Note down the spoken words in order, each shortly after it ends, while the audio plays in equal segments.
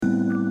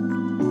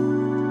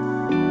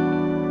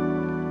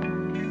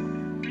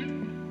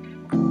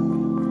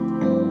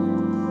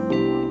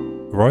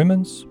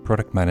Royman's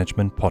Product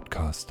Management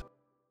Podcast.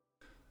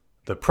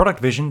 The product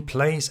vision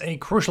plays a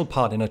crucial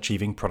part in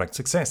achieving product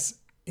success.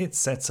 It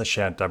sets a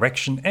shared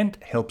direction and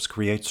helps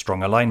create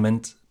strong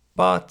alignment.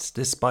 But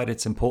despite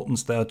its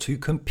importance, there are two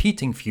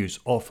competing views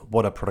of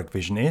what a product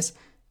vision is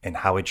and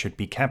how it should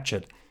be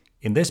captured.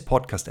 In this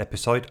podcast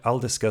episode, I'll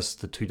discuss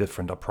the two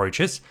different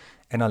approaches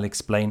and I'll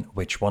explain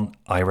which one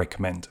I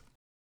recommend.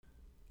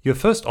 Your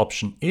first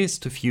option is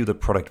to view the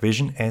product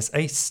vision as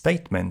a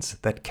statement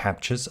that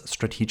captures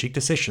strategic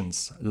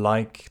decisions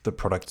like the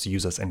product's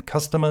users and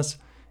customers,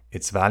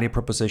 its value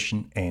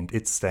proposition, and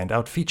its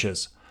standout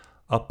features.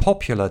 A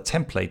popular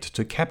template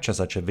to capture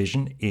such a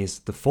vision is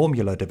the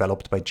formula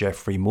developed by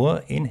Geoffrey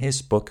Moore in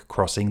his book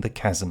Crossing the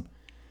Chasm.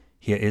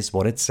 Here is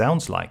what it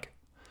sounds like.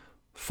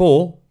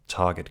 For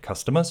target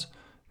customers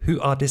who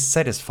are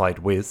dissatisfied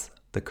with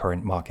the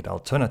current market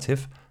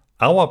alternative,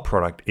 our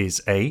product is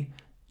a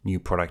new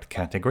product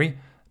category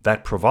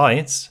that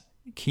provides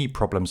key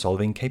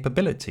problem-solving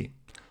capability.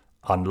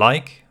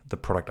 Unlike the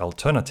product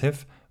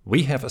alternative,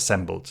 we have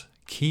assembled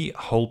key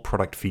whole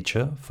product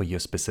feature for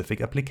your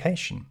specific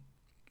application.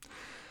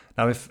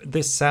 Now, if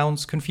this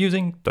sounds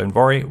confusing, don't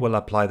worry, we'll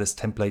apply this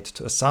template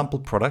to a sample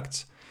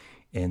product,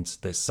 and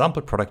this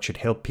sample product should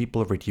help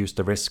people reduce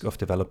the risk of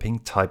developing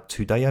type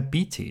 2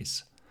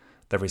 diabetes.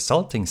 The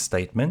resulting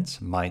statement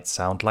might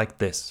sound like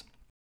this.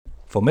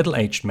 For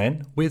middle-aged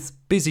men with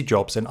busy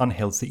jobs and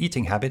unhealthy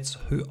eating habits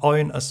who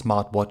own a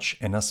smartwatch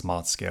and a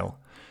smart scale,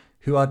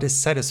 who are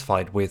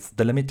dissatisfied with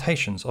the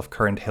limitations of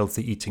current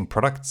healthy eating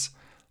products,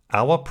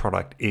 our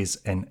product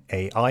is an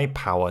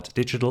AI-powered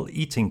digital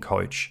eating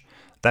coach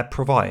that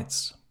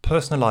provides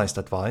personalized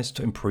advice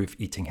to improve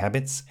eating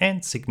habits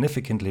and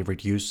significantly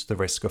reduce the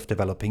risk of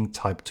developing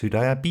type 2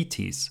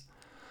 diabetes.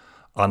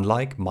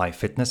 Unlike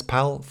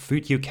MyFitnessPal,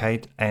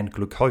 FoodUcate, and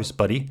Glucose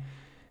Buddy,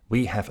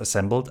 we have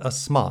assembled a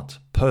smart,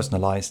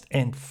 personalized,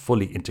 and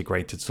fully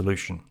integrated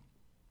solution.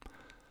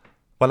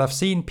 While I've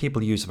seen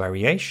people use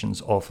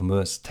variations of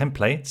Moore's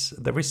templates,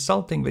 the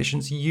resulting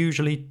visions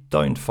usually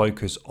don't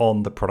focus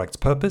on the product's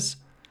purpose,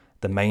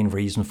 the main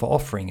reason for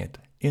offering it.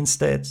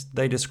 Instead,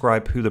 they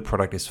describe who the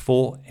product is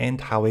for and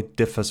how it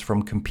differs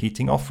from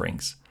competing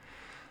offerings.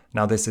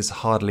 Now, this is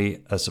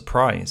hardly a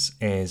surprise,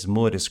 as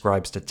Moore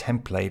describes the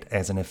template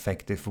as an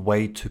effective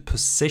way to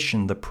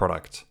position the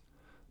product,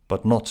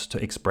 but not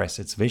to express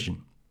its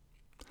vision.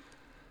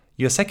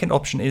 Your second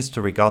option is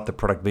to regard the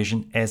product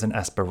vision as an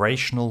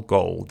aspirational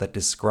goal that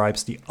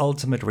describes the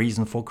ultimate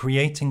reason for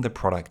creating the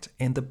product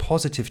and the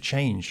positive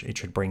change it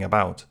should bring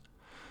about.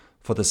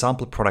 For the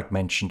sample product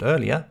mentioned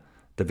earlier,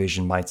 the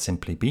vision might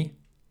simply be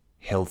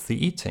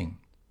healthy eating.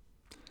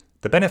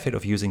 The benefit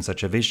of using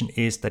such a vision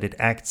is that it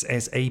acts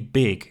as a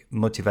big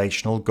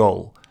motivational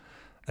goal,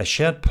 a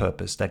shared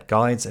purpose that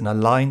guides and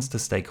aligns the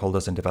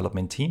stakeholders and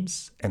development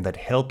teams and that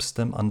helps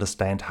them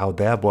understand how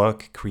their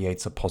work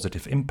creates a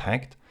positive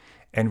impact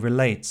and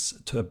relates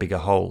to a bigger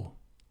whole.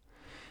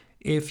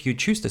 If you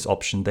choose this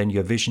option, then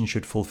your vision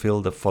should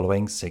fulfill the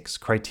following 6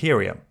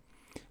 criteria.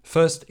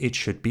 First, it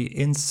should be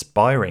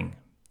inspiring.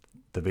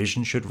 The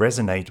vision should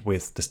resonate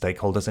with the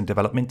stakeholders and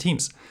development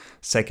teams.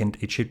 Second,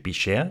 it should be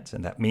shared,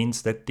 and that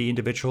means that the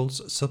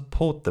individuals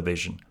support the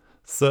vision.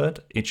 Third,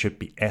 it should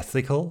be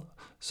ethical,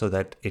 so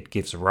that it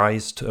gives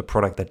rise to a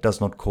product that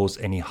does not cause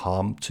any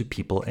harm to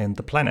people and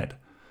the planet.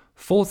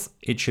 Fourth,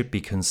 it should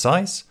be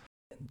concise.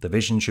 The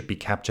vision should be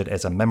captured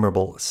as a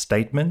memorable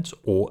statement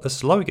or a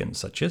slogan,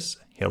 such as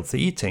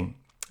healthy eating.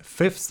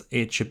 Fifth,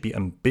 it should be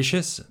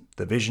ambitious.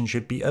 The vision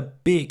should be a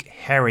big,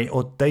 hairy,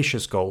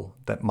 audacious goal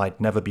that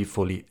might never be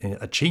fully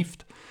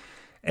achieved.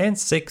 And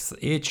sixth,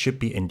 it should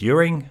be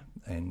enduring,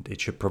 and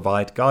it should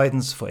provide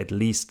guidance for at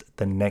least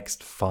the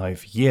next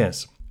 5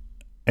 years.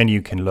 And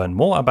you can learn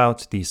more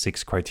about these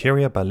 6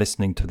 criteria by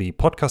listening to the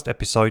podcast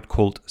episode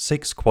called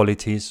 6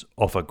 Qualities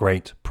of a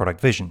Great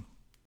Product Vision.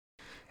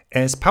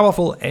 As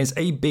powerful as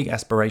a big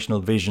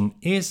aspirational vision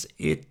is,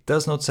 it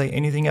does not say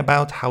anything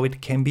about how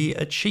it can be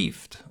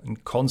achieved.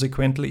 And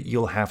consequently,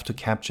 you'll have to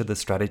capture the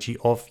strategy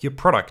of your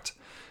product.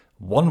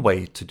 One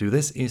way to do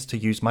this is to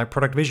use my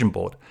product vision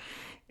board.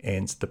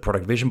 And the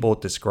product vision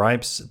board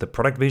describes the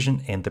product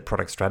vision and the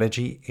product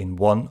strategy in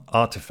one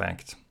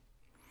artifact.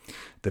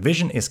 The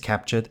vision is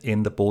captured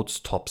in the board's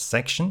top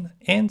section,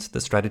 and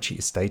the strategy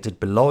is stated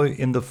below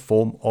in the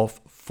form of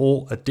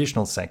 4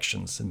 additional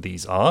sections. And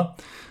these are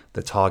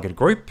the target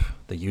group,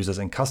 the users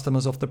and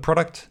customers of the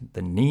product,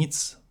 the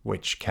needs,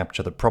 which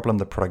capture the problem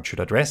the product should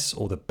address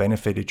or the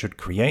benefit it should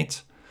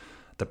create,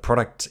 the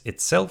product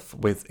itself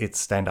with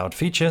its standout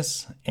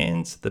features,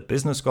 and the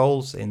business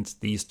goals, and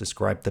these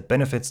describe the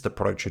benefits the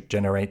product should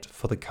generate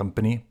for the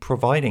company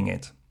providing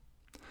it.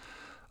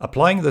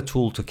 Applying the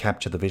tool to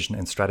capture the vision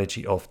and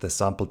strategy of the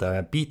Sample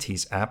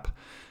Diabetes app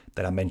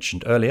that I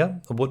mentioned earlier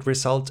would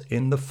result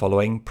in the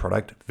following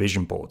product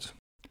vision board.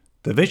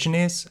 The vision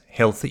is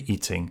healthy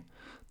eating.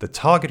 The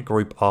target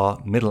group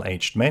are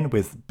middle-aged men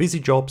with busy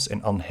jobs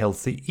and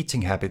unhealthy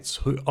eating habits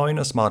who own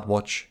a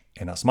smartwatch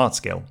and a smart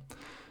scale.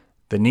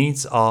 The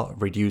needs are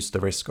reduce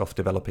the risk of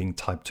developing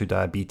type 2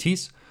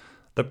 diabetes,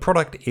 The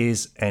product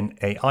is an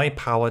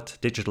AI-powered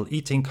digital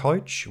eating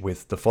coach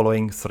with the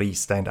following 3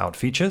 standout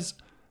features: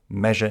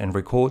 measure and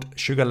record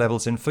sugar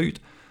levels in food,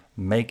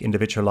 make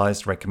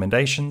individualized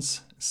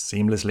recommendations,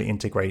 seamlessly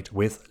integrate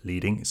with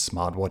leading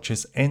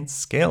smartwatches and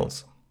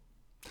scales.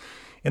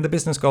 And the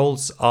business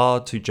goals are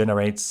to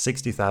generate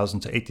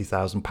 £60,000 to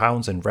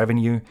 £80,000 in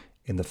revenue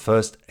in the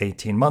first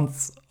 18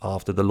 months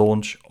after the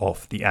launch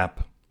of the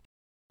app.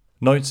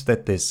 Note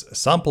that this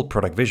sample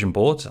product vision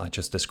board I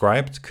just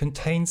described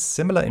contains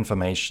similar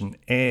information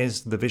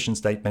as the vision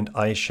statement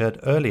I shared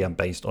earlier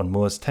based on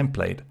Moore's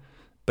template,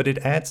 but it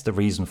adds the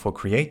reason for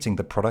creating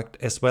the product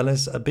as well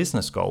as a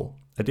business goal.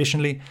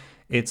 Additionally,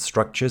 it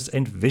structures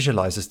and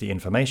visualizes the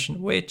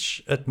information,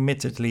 which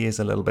admittedly is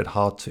a little bit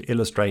hard to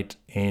illustrate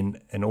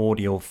in an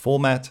audio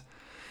format,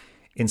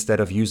 instead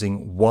of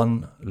using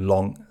one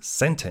long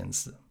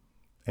sentence.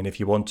 And if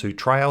you want to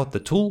try out the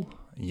tool,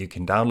 you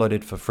can download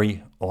it for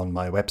free on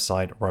my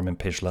website,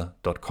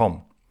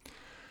 romanpichler.com.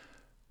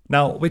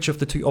 Now, which of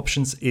the 2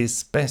 options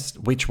is best?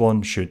 Which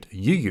one should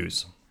you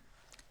use?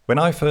 When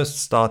I first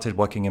started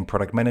working in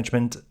product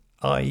management,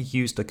 I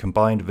used a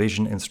combined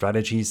vision and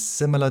strategy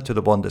similar to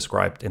the one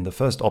described in the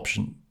first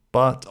option,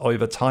 but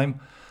over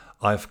time,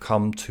 I've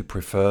come to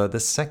prefer the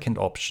second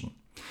option.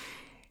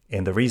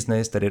 And the reason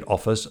is that it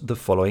offers the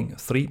following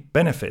 3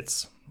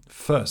 benefits.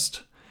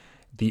 First,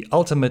 the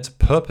ultimate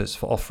purpose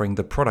for offering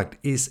the product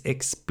is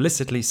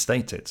explicitly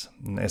stated.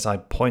 As I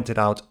pointed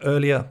out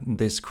earlier,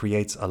 this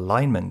creates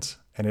alignment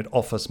and it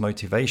offers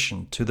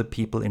motivation to the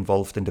people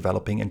involved in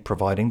developing and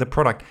providing the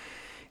product.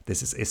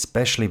 This is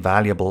especially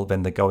valuable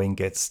when the going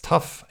gets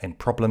tough and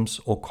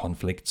problems or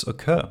conflicts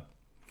occur.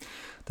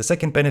 The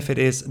second benefit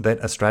is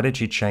that a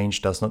strategy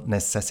change does not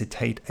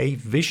necessitate a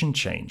vision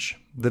change.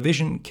 The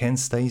vision can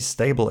stay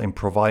stable and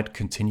provide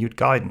continued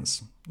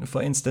guidance.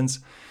 For instance,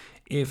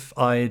 if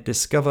I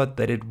discovered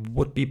that it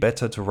would be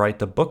better to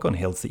write a book on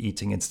healthy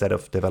eating instead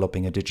of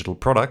developing a digital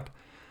product,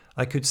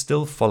 I could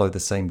still follow the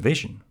same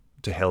vision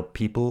to help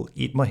people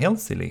eat more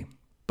healthily.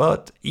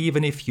 But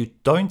even if you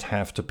don't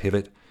have to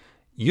pivot,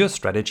 your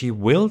strategy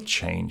will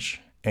change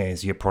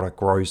as your product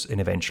grows and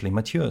eventually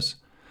matures.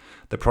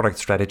 The product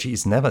strategy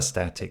is never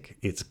static.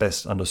 It's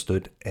best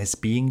understood as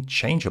being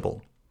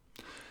changeable.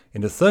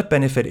 And the third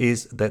benefit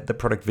is that the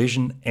product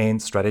vision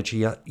and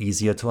strategy are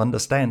easier to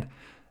understand.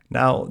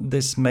 Now,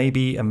 this may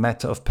be a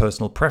matter of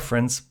personal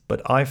preference,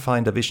 but I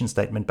find a vision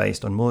statement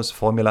based on Moore's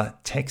formula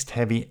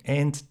text-heavy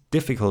and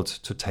difficult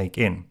to take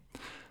in.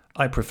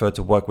 I prefer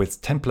to work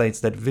with templates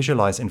that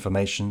visualize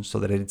information so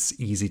that it's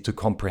easy to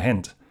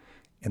comprehend.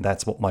 And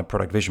that's what my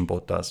product vision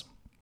board does.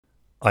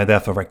 I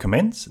therefore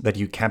recommend that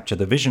you capture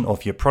the vision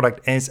of your product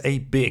as a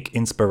big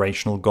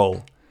inspirational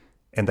goal,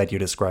 and that you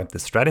describe the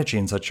strategy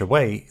in such a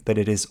way that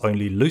it is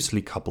only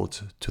loosely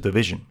coupled to the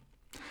vision.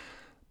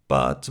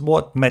 But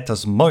what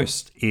matters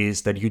most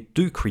is that you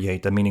do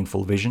create a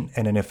meaningful vision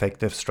and an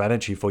effective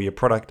strategy for your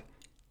product,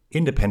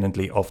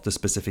 independently of the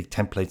specific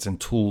templates and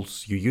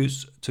tools you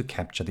use to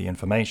capture the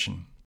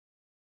information.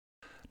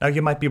 Now,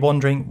 you might be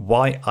wondering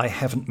why I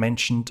haven't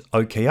mentioned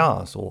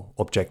OKRs, or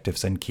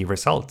objectives and key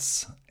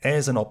results,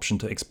 as an option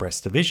to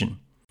express the vision.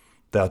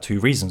 There are 2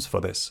 reasons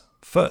for this.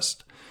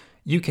 First,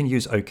 you can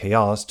use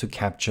OKRs to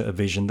capture a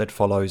vision that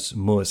follows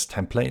Moore's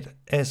template,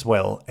 as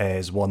well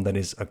as one that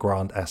is a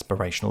grand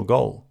aspirational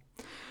goal.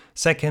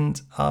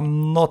 Second,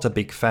 I'm not a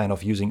big fan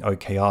of using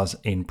OKRs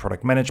in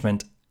product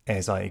management,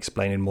 as I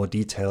explain in more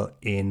detail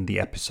in the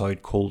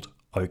episode called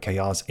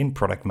OKRs in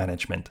Product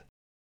Management.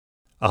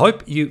 I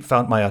hope you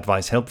found my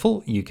advice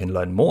helpful. You can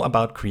learn more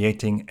about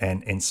creating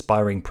an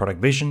inspiring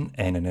product vision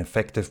and an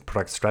effective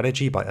product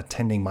strategy by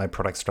attending my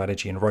product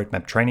strategy and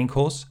roadmap training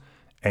course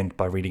and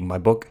by reading my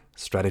book,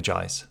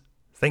 Strategize.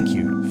 Thank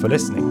you for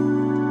listening.